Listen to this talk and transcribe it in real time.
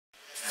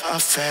I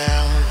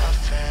fell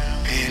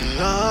and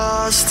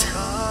lost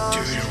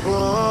to the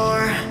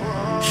war,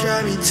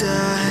 shot me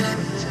dead.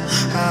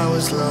 I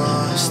was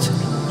lost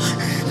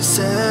and I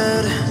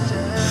said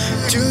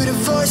to the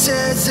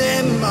voices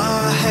in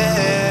my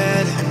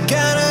head, I'm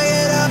gonna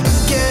get up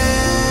again,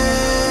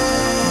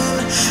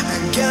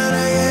 I'm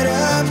gonna get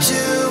up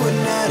to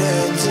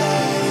another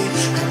day,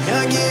 I'm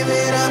not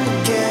giving up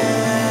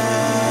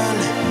again,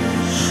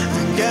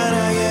 I'm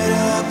gonna get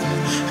up,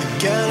 I'm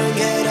gonna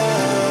get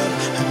up,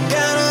 I'm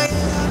gonna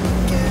get up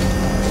again.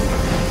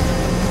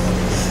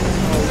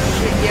 Oh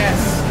shit, yes.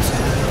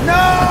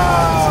 No!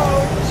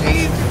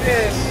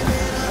 ChiefTain!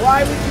 Why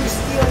would you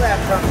steal that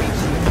from me,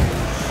 ChiefTain?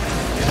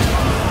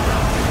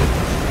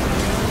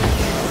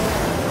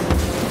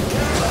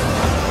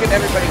 Look at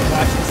everybody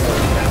watching so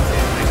that's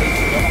it.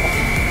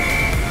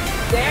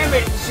 Damn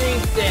it,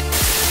 ChiefTain!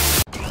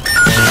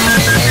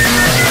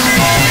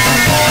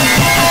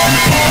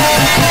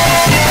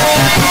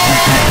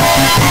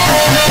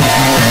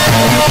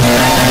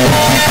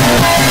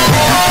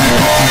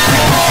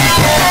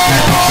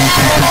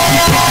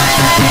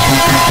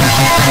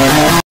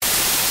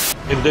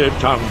 In their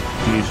tongue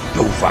is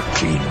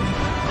Dovahkiin,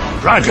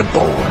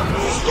 Dragonborn.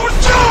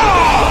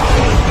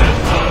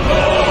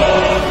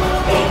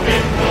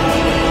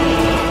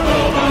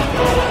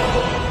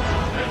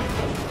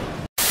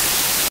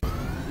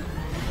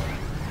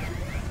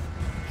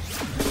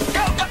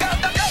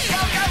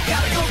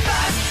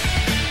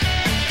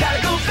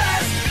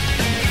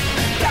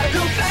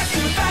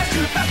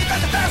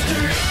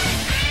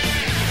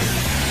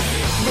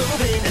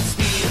 Moving at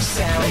speed of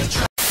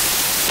sound.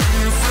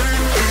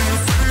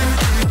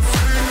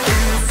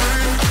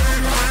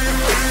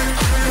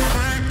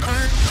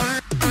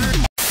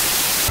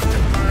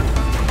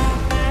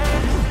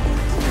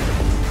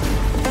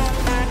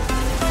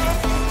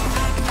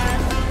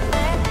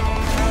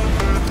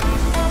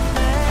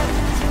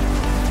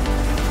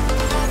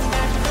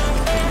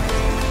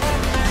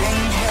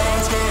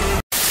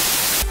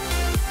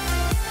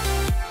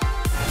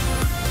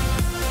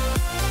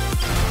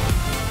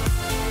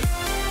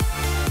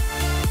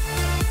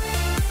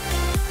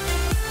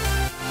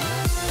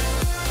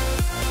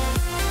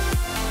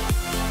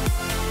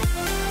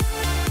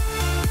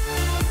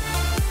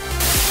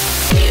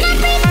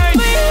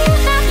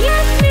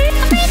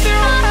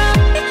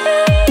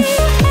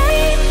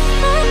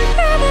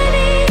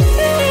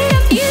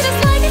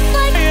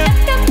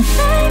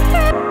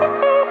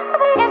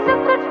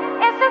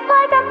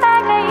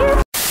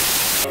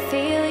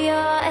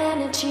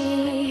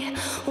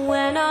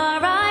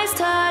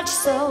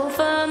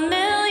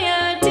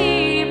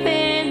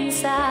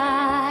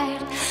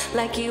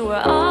 Like you were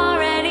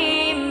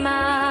already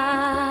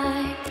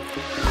mine.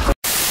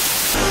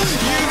 You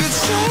could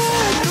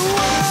set the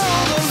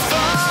world on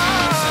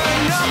fire,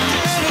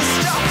 nothing is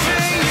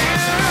stopping you.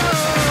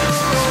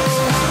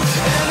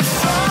 And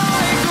if I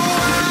go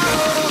out,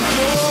 I'll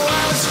go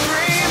out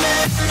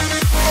screaming.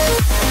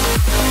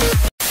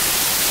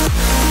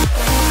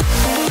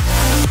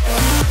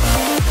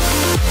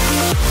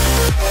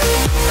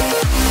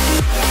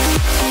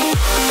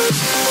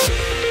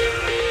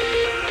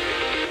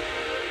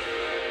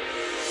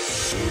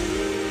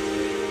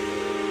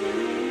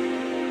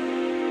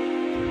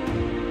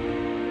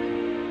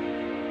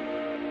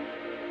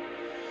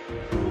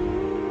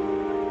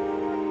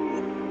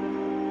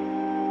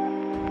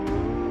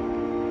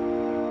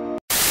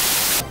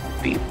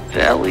 Be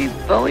very,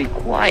 very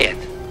quiet.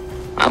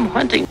 I'm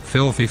hunting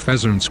filthy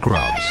pheasant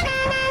scrubs.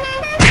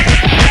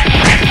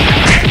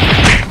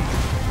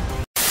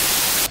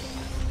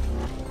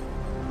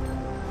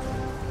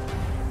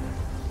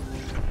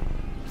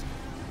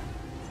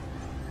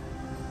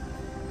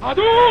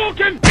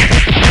 Hadouken!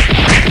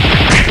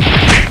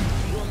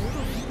 Your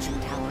middle kitchen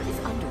tower is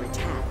under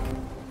attack.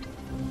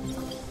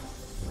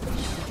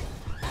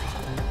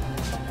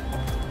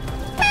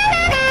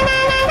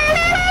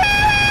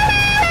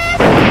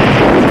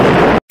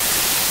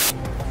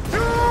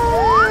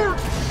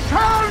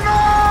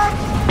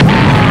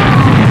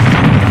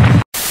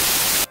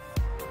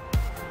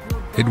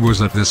 It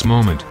was at this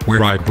moment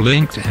where I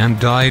blinked and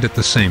died at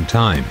the same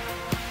time.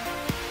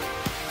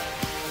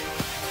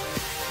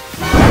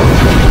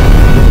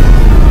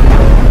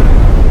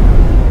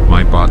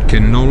 My bot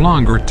can no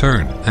longer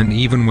turn, and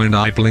even when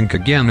I blink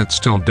again it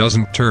still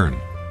doesn't turn.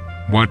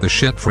 What the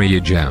shit for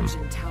you, Jam?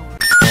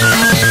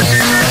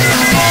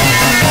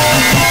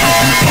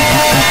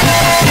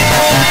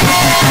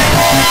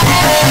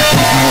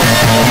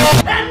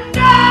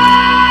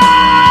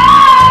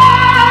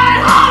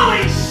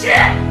 Holy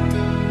shit!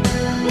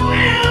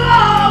 We'll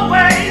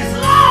always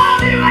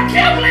love you! I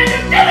can't believe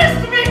you did this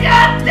to me!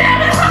 God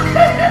damn it! How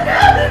could you do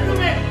this to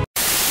me?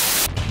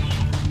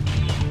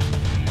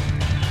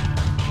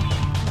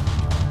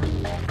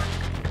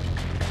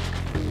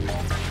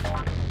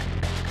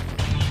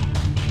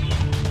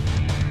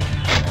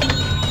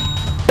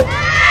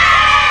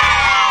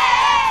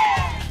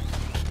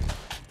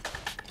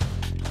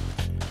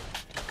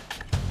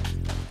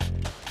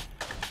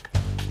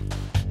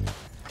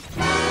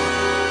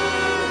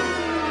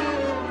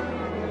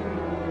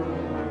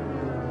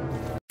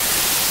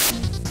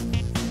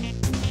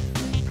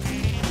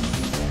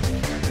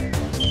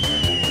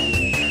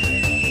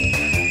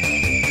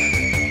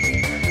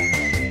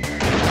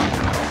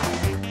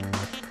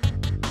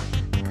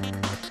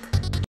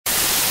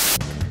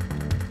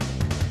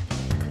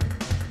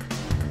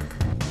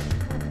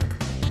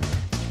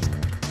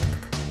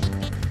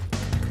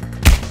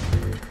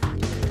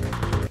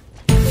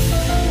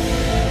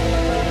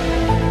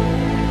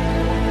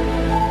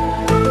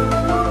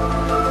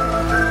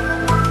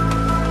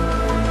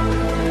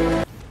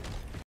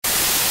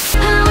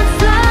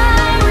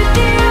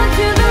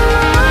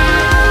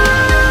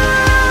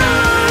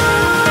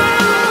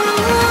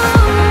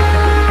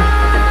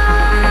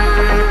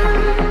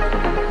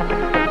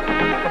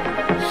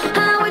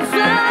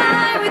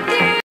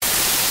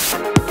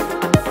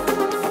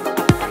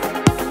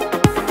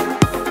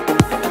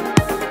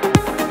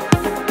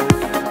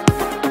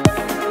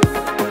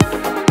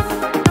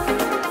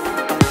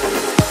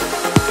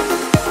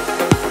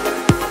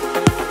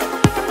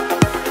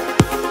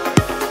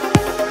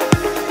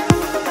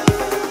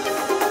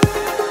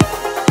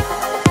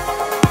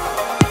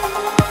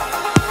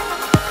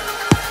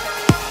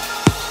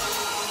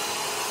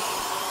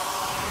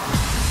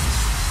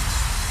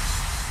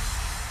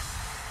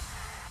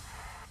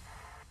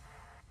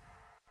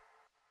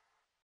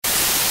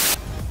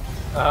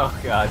 Oh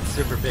god,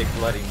 super big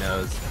bloody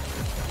nose.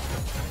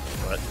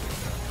 What?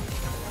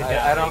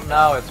 I don't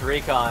know, it's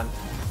recon.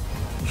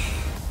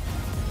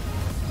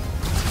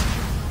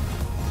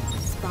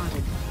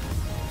 Spotted.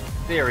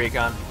 See ya,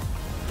 recon.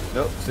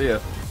 Nope, see ya.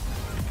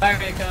 Bye,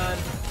 recon.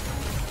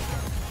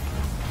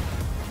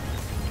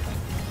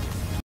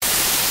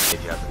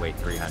 You have to wait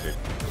 300.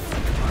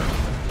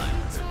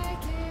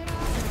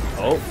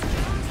 Oh,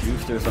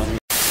 juiced or something.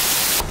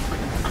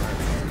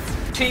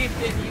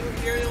 Chieftain,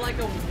 you're like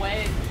a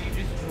wedge. You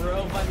just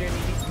drove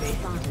underneath me.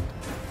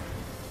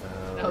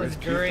 That was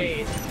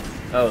great.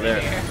 Oh,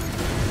 there.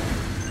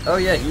 Oh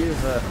yeah, he is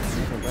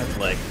red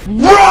leg.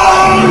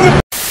 Wrong!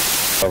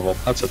 Terrible.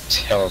 That's a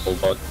terrible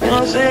bug.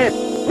 Was it?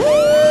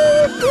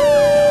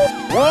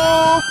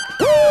 Wrong!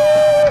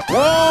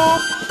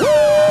 Wrong!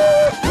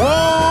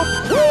 Wrong!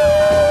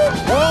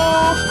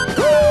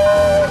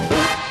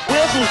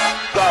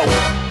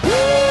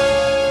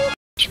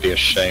 Should be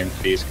ashamed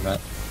for using that.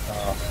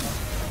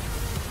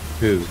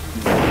 Who?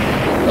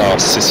 Oh,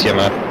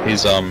 Sisyamat.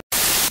 He's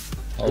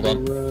hold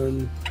on.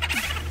 Run.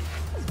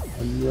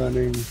 I'm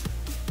running.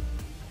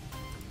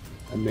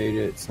 I made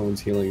it.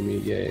 Someone's healing me.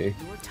 Yay.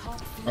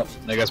 Oh,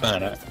 there goes my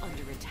internet.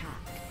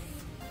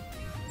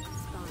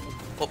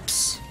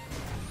 Oops.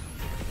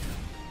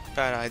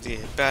 Bad idea.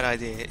 Bad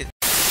idea.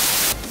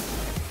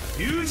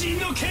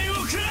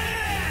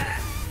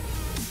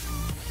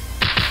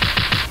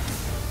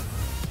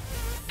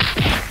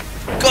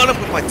 Got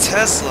him with my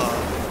Tesla!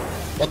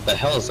 What the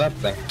hell is that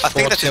thing? I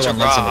think that's a 421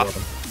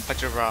 giraffe. A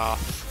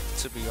giraffe,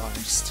 to be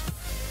honest.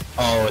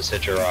 Oh, it's a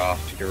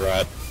giraffe. You're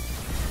right.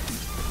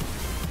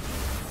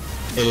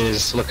 It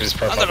is. Look at his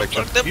profile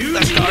picture. That's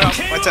not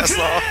my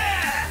Tesla.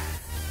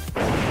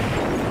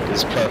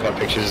 His profile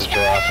picture is a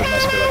giraffe. It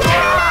must be like a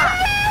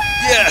giraffe.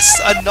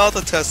 Yes!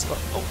 Another Tesla.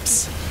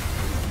 Oops.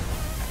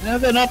 No,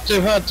 they're not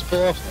too hard to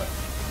pull off though.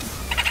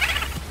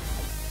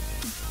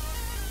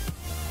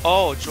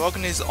 Oh,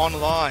 Dragon is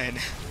online.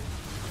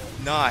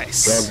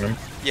 Nice. Dragon?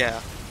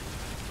 Yeah.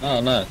 Oh,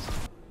 nice.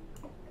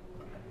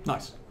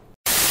 Nice.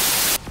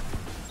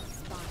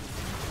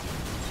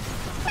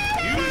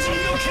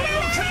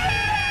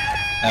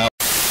 Ow.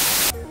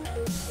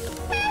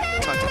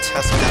 Trying to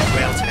test that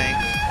rail tank.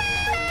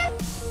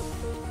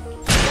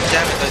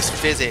 Damn it, those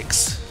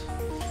physics.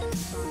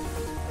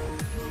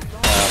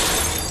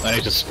 I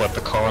need to split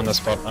the core on this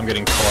spot. I'm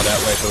getting caught out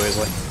way too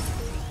easily.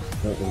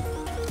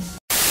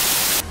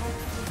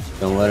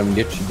 Don't let him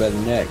get you by the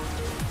neck.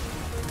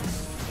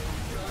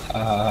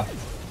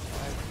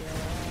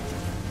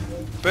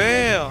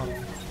 Bam!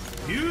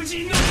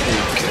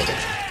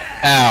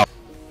 Ow.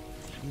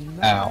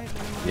 Ow.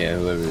 Yeah,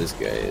 whoever this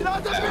guy is.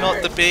 Not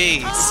the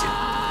bees!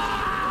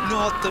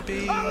 Not the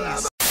bees!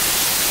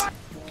 I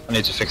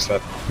need to fix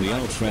that. The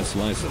Altress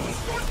license.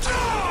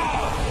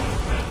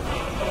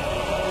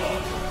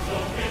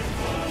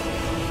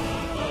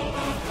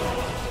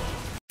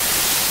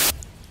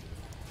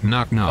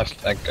 Knock knock.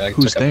 I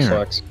Who's took out the there?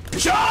 flags.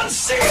 John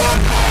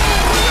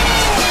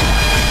Cena!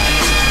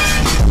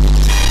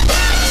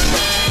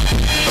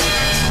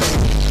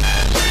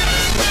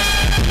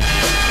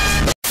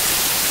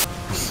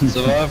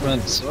 Survive,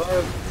 man,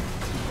 survive.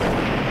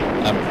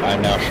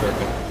 I'm now sure.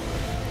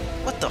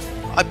 What the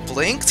f- I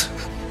blinked?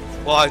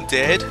 Well, I'm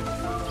dead?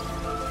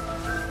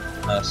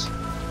 Nice.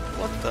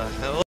 What the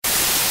hell?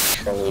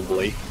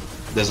 Probably.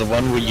 There's a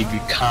one where you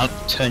can't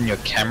turn your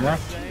camera.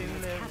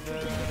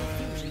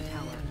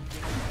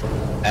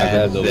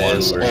 And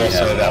there's also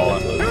that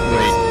one where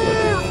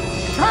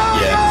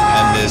yeah,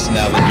 and there's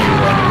now the new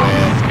one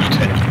where you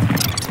turn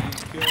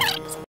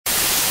your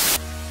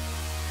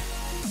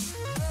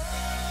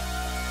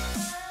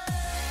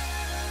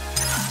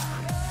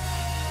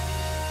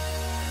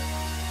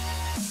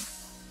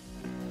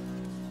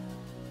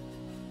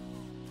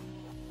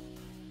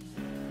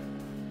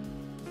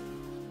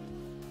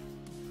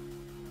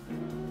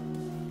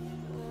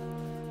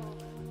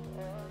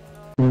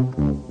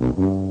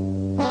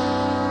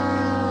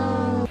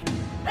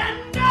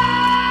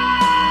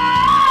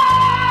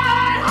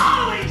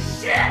Holy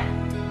shit!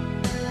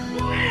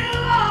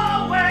 We'll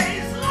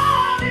always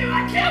love you!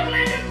 I can't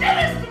believe you did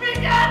this to me!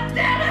 God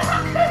damn it! How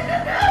could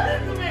you do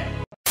this to me?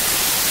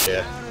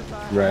 yeah.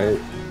 Right.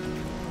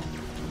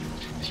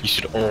 You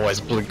should always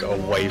blink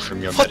away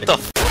from your What medic. the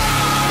f-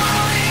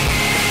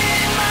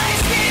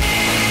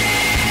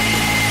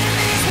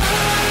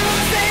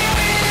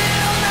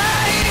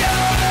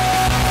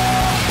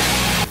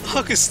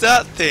 Fuck is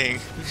that thing?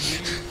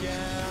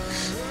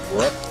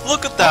 What?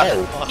 Look at that!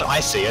 Oh, I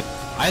see it.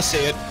 I see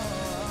it.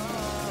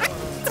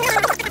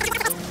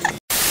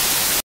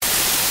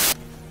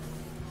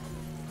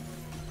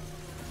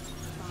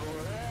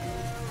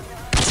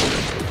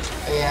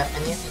 Oh yeah, if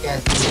any of you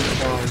guys need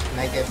drones,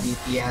 Mega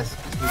BTS,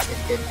 you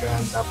can get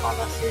drones up on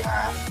the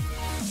CRM.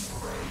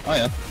 Oh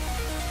yeah.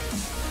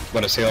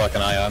 What, is he like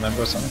an IR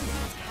member or something?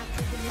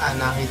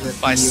 No, he's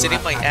a By TU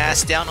sitting my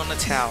ass down on the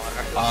tower.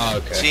 Ah,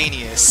 okay.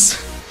 Genius.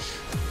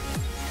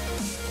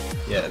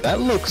 Yeah,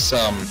 that looks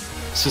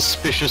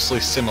suspiciously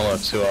similar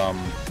to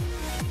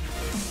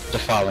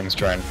Defiling's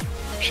drone,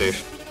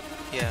 Chief.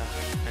 Yeah.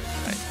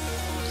 Anyway.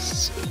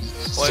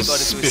 All I gotta do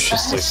is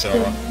Suspiciously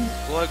similar.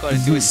 all I gotta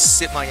do is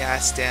sit my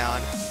ass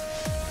down.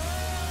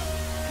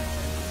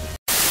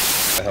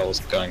 What the hell is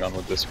going on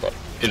with this bot?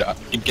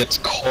 It gets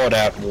caught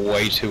out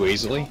way too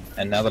easily,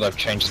 and now that I've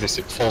changed this,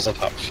 it falls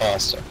apart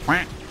faster.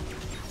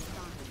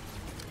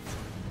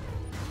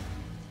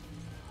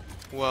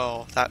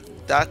 Well,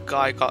 that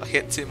guy got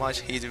hit too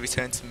much. He's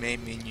returned to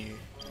main menu.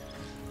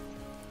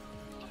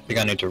 I think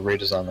I need to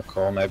redesign the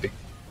core, maybe.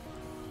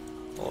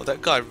 Oh,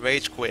 that guy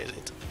rage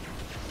quitted.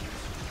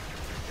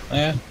 Oh,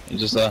 yeah, he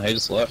just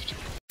left.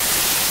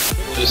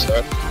 Just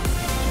left.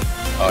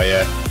 Oh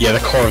yeah, yeah. The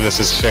core of this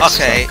is fixed.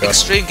 Okay,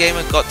 Extreme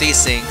Gamer got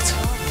desynced.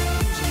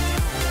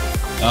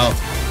 Oh,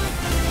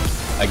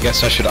 I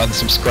guess I should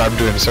unsubscribe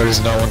to him so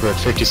he's no longer at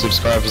 50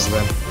 subscribers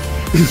then.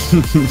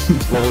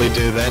 What will he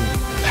do then?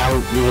 How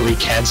will he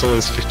cancel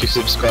his 50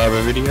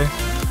 subscriber video?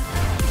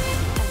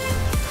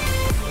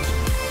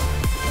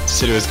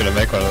 Sidu is gonna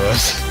make one of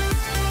those.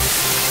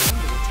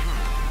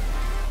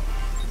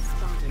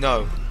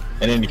 No.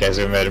 In any case,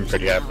 we made him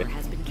pretty happy.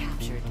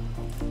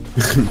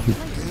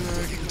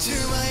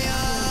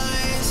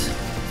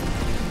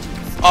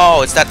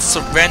 Oh, it's that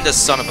surrender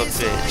son of a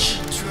bitch.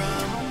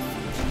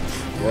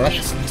 What?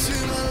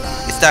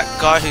 It's that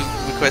guy who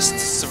requests to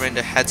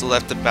surrender had to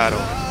left the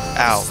battle.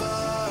 Ow.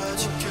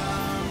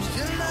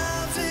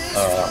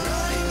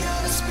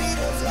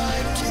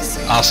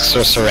 Asks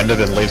for surrender,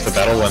 then leaves the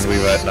battle when we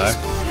vote no.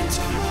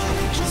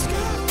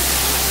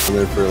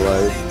 Live for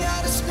life.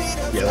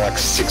 Yeah, like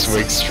 6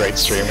 weeks straight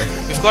streaming.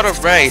 We've got a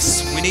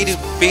race. We need to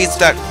beat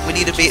that. We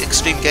need to beat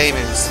Extreme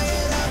Gamers.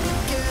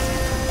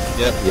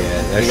 Yep.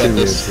 Yeah, that shouldn't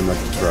be too much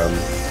of a problem.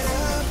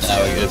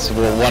 No, it's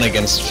 1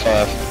 against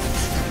 5.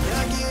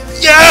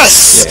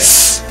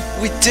 Yes!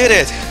 Yeah. We did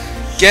it!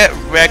 Get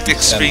wrecked,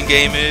 Extreme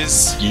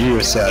Gamers.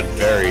 You sound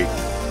very...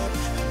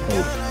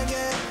 Oh.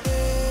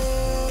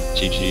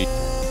 GG.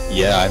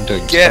 Yeah, I'm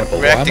doing Get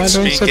terrible. wrecked, Why am I doing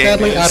so Extreme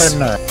badly? I Gamers. don't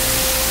know.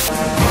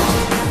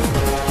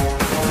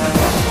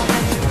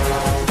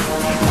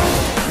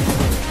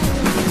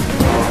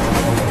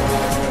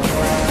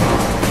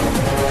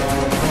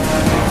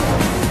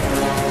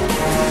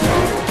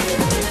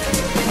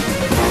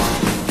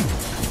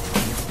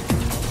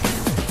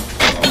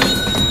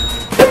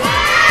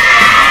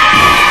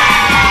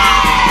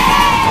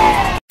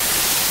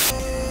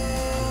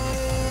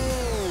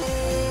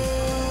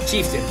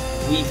 ChiefTain,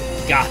 we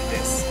got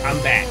this. I'm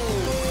back.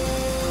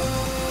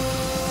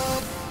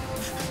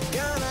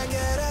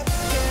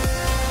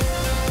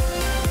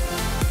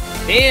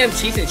 Damn,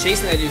 ChiefTain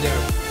chasing that dude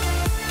down.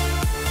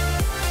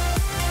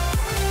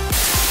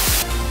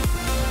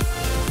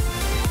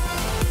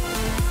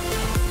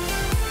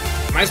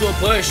 Might as well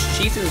push.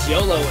 ChiefTain's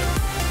YOLOing.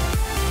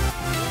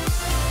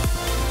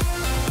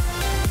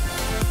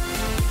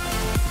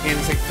 And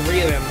it's like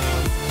 3 of them though.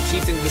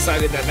 ChiefTain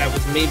decided that that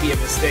was maybe a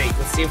mistake.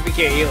 Let's see if we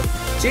can't heal him.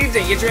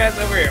 ChiefTain, get your ass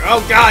over here.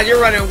 Oh god, you're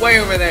running way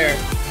over there.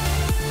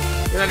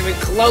 You're not even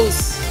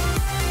close.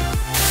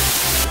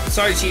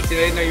 Sorry, ChiefTain, I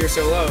didn't know you were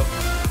so low.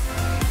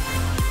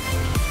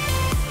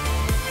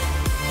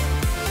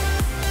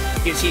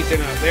 Get ChiefTain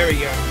up. There we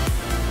go.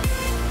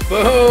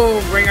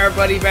 Boom! Bring our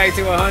buddy back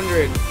to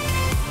 100.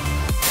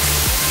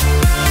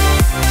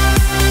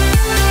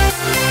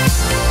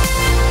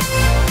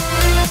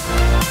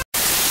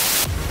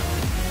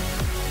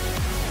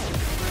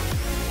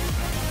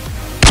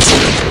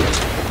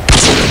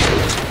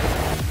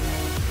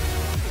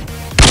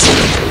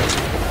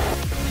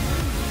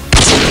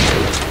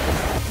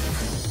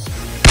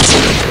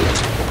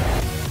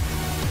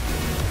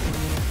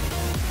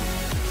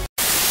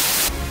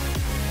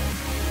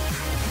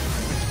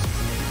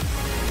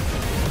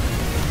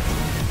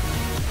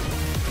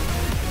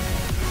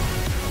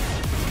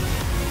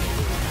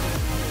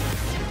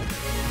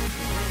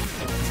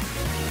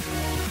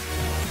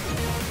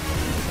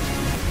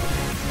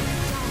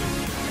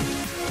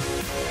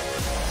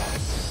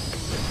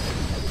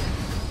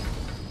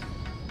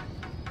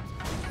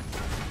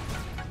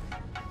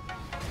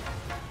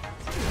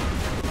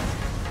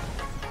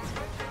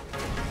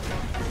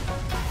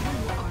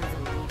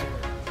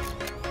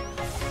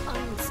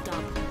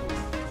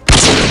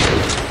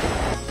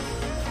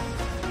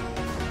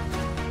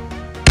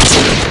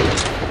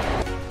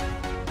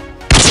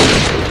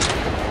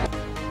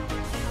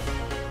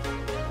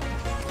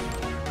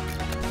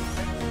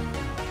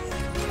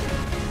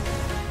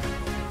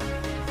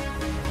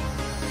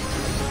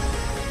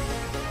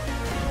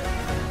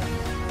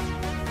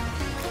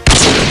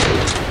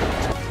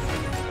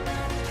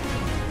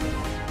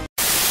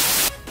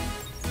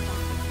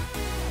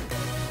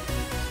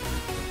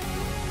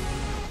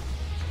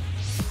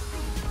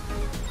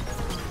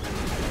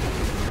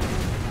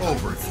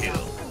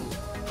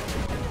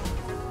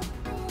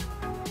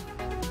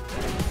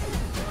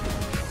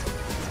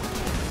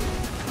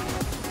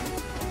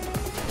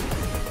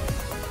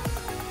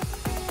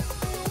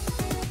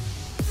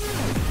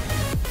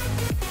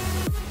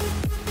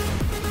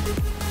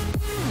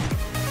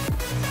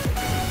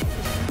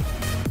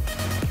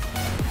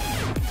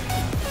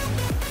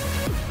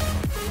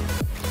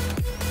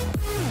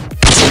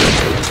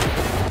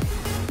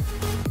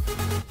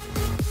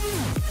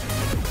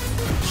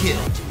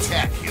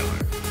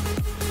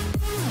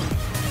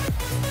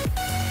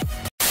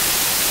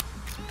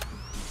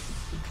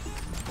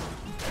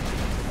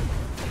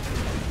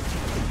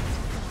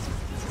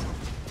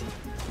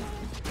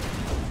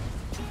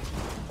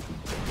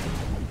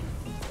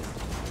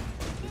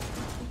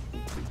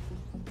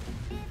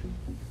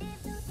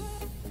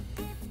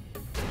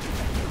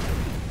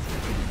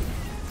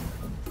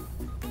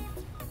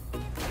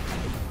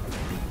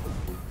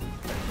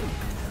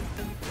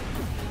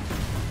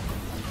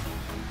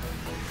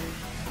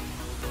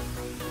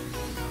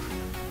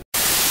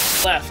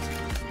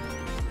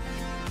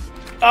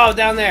 Oh,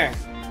 down there.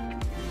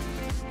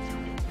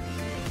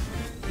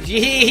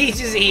 He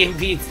just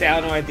beats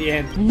down at the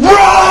end.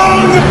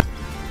 Wrong!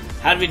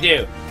 How'd we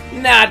do?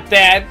 Not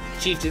bad.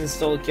 Chieftain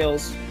stole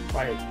kills.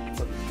 Probably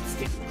some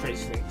stinking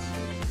crazy things.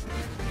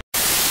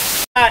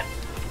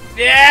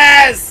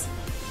 Yes!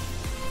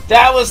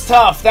 That was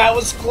tough. That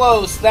was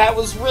close. That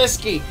was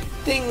risky.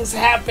 Things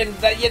happened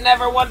that you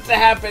never want to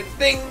happen.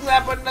 Things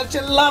happen that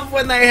you love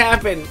when they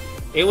happen.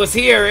 It was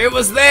here. It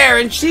was there.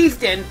 And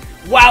Chieftain,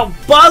 while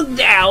bugged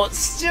out,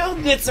 still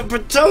gets a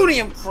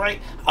plutonium crate.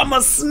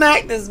 I'ma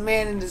smack this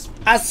man in this.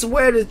 I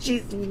swear to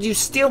Chieftain, you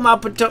steal my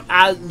plutonium.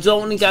 I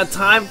don't got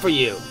time for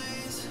you.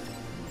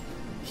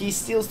 He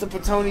steals the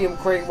plutonium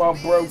crate while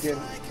broken.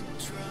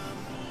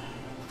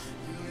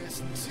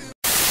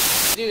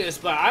 Do this,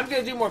 but I'm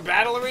gonna do more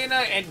Battle Arena,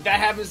 and that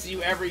happens to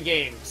you every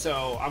game,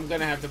 so I'm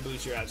gonna have to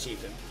boot you out,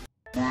 Chieftain.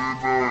 And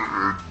that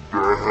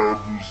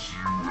happens to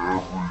you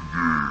every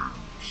game,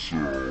 so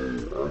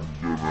I'm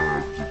gonna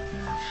have to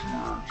boot you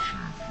out,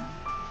 Chieftain.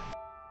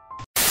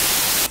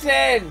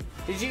 Chieftain!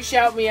 Did you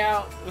shout me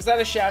out? Was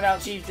that a shout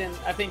out, Chieftain?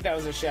 I think that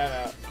was a shout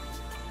out.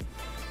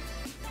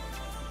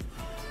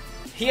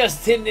 He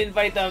just didn't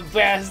invite the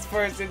best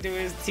person to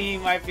his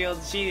team. I feel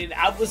cheated.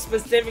 I was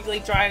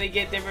specifically trying to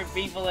get different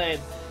people in.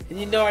 And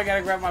you know I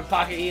gotta grab my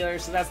pocket healer,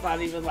 so that's not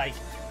even like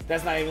a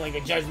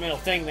judgmental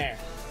thing there.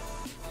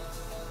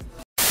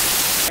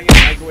 I get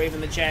a microwave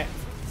in the chat.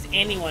 Is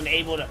anyone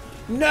able to?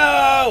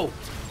 No!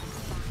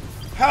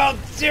 How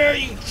dare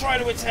you try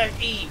to attack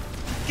Eve?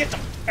 Get the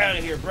f out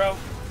of here, bro.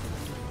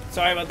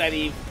 Sorry about that,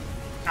 Eve.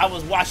 I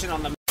was watching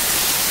on the.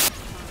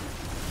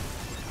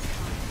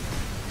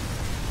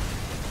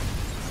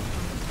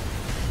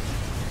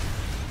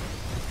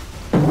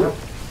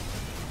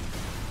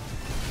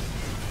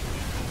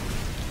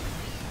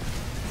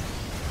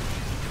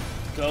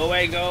 Go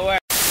away, go away.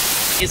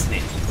 Isn't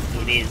it?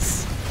 It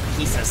is.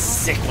 He's a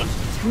sick one.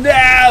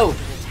 No!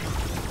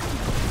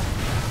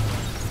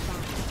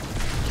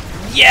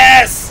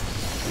 Yes!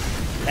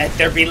 Let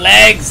there be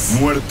legs!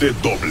 Muerte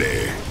doble.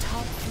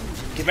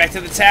 Get back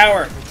to the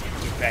tower.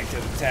 Get back to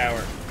the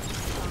tower.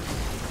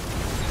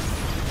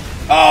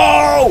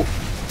 Oh!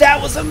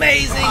 That was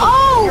amazing!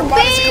 Oh, your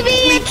mom's a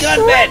complete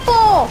gunman!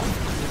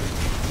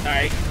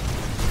 Alright.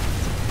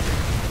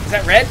 Is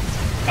that red?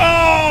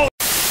 Oh!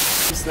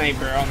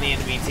 Sniper on the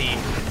enemy team.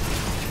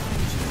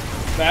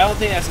 But I don't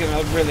think that's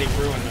gonna really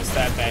ruin us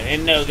that bad.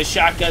 And no, the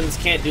shotguns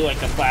can't do like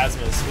the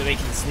plasmas where they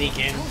can sneak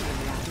in.